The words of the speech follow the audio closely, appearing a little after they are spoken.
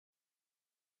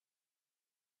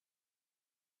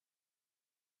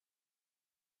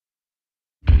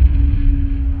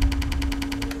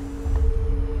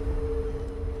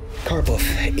Karpov,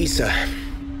 Isa.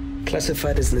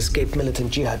 Classified as an escaped militant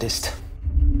jihadist.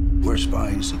 We're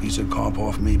spies. Isa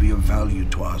Karpov may be of value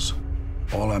to us.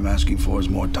 All I'm asking for is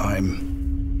more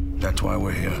time. That's why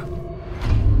we're here.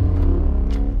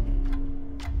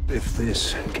 If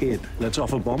this kid lets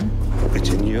off a bomb, it's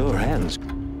in your hands.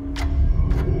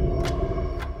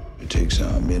 It takes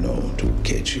a minnow to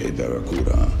catch a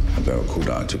barracuda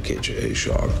to catch a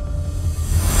shark.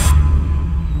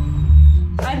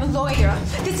 I'm a lawyer.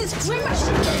 This is criminal.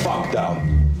 Sit the fuck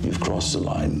down. You've crossed the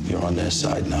line. You're on their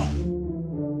side now.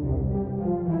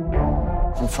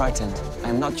 I'm frightened.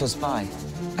 I'm not your spy.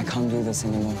 I can't do this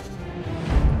anymore.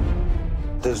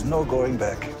 There's no going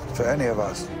back for any of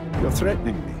us. You're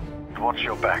threatening me. Watch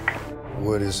your back.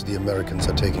 Word is the Americans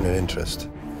are taking an interest.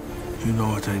 You know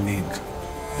what I need.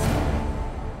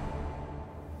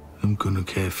 I'm gonna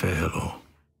care for hello.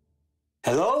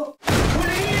 Hello?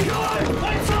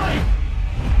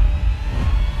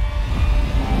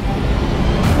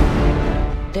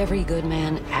 Every good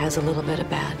man has a little bit of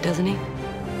bad, doesn't he?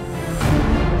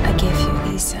 I give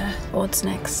you Isa. What's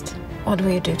next? What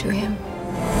will you do to him?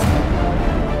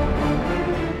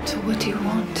 So what do you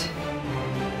want?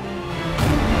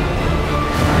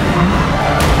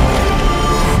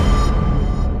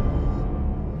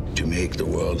 To make the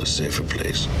world a safer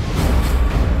place.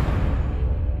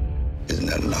 Isn't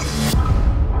that enough?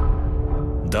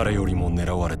 誰よりも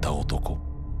狙われた男